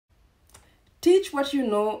Teach what you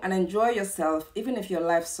know and enjoy yourself, even if your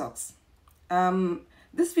life sucks.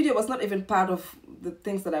 This video was not even part of the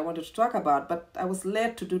things that I wanted to talk about, but I was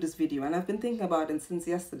led to do this video, and I've been thinking about it since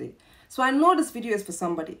yesterday. So I know this video is for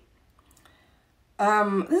somebody.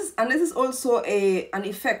 This is also an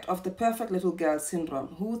effect of the perfect little girl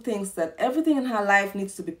syndrome, who thinks that everything in her life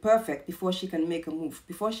needs to be perfect before she can make a move,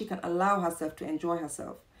 before she can allow herself to enjoy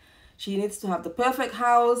herself. She needs to have the perfect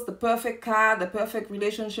house, the perfect car, the perfect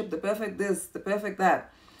relationship, the perfect this, the perfect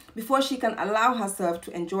that, before she can allow herself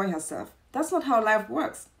to enjoy herself. That's not how life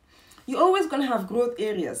works. You're always going to have growth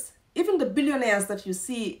areas. Even the billionaires that you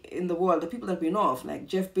see in the world, the people that we know of, like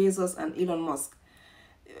Jeff Bezos and Elon Musk,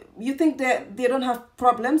 you think that they don't have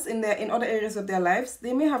problems in other areas of their lives?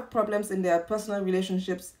 They may have problems in their personal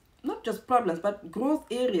relationships, not just problems, but growth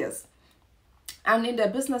areas, and in their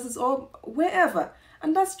businesses or wherever.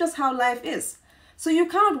 And that's just how life is. So you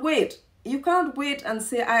can't wait. You can't wait and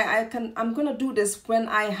say, I'm gonna do this when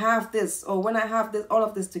I have this, or when I have this, all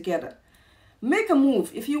of this together. Make a move.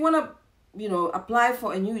 If you wanna, apply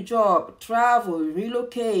for a new job, travel,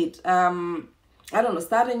 relocate, I don't know,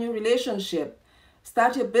 start a new relationship,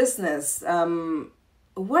 start your business,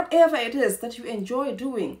 whatever it is that you enjoy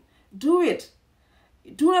doing, do it.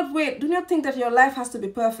 Do not wait. Do not think that your life has to be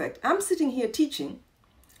perfect. I'm sitting here teaching.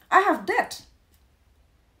 I have debt.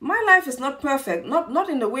 My life is not perfect, not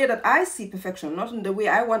in the way that I see perfection, not in the way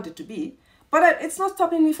I want it to be, but it's not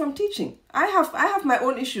stopping me from teaching. I have my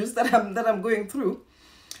own issues that I'm going through.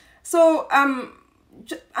 So and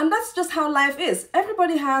that's just how life is.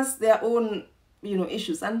 Everybody has their own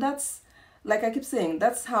issues, and that's, like I keep saying,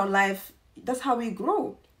 that's how we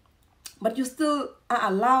grow. But you still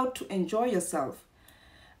are allowed to enjoy yourself.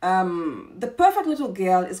 The perfect little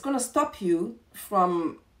girl is going to stop you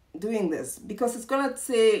from doing this, because it's going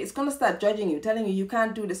to start judging you, telling you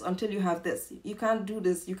can't do this until you have this. You can't do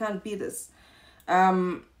this. You can't be this.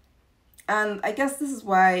 And I guess this is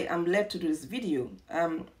why I'm led to do this video.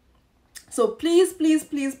 So please, please,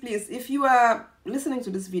 please, please, if you are listening to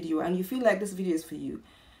this video and you feel like this video is for you,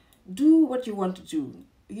 do what you want to do.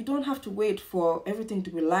 You don't have to wait for everything to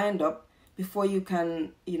be lined up before you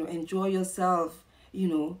can, enjoy yourself,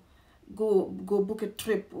 go book a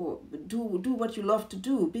trip, or do what you love to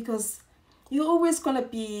do, because you're always going to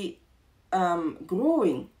be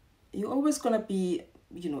growing. You're always going to be,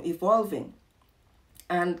 evolving.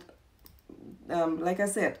 And like I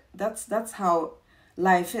said, that's how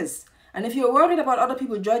life is. And if you're worried about other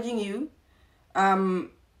people judging you,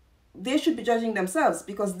 they should be judging themselves,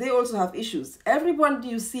 because they also have issues. Everyone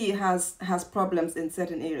you see has problems in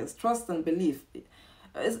certain areas. Trust and belief.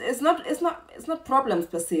 It's not problems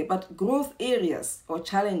per se, but growth areas or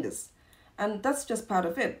challenges, and that's just part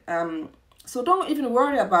of it. So don't even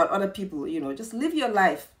worry about other people. Just live your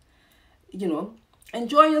life.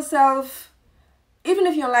 Enjoy yourself, even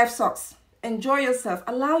if your life sucks. Enjoy yourself.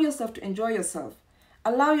 Allow yourself to enjoy yourself.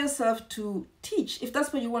 Allow yourself to teach if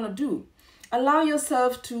that's what you want to do. Allow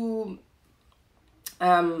yourself to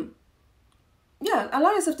allow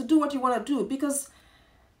yourself to do what you want to do, because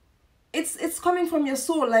it's coming from your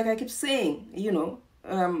soul, like I keep saying.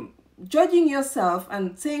 Judging yourself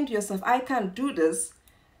and saying to yourself, I can't do this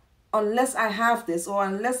unless I have this, or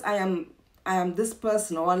unless I am this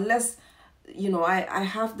person, or unless I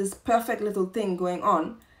have this perfect little thing going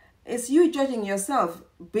on. It's you judging yourself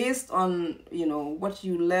based on what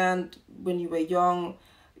you learned when you were young.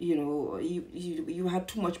 You had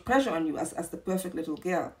too much pressure on you as the perfect little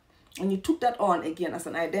girl, and you took that on again as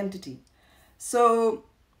an identity. So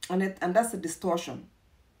and that's a distortion.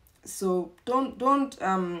 So don't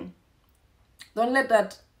let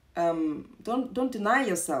that don't deny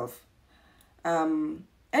yourself.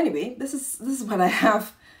 Anyway, this is what I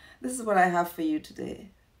have for you today.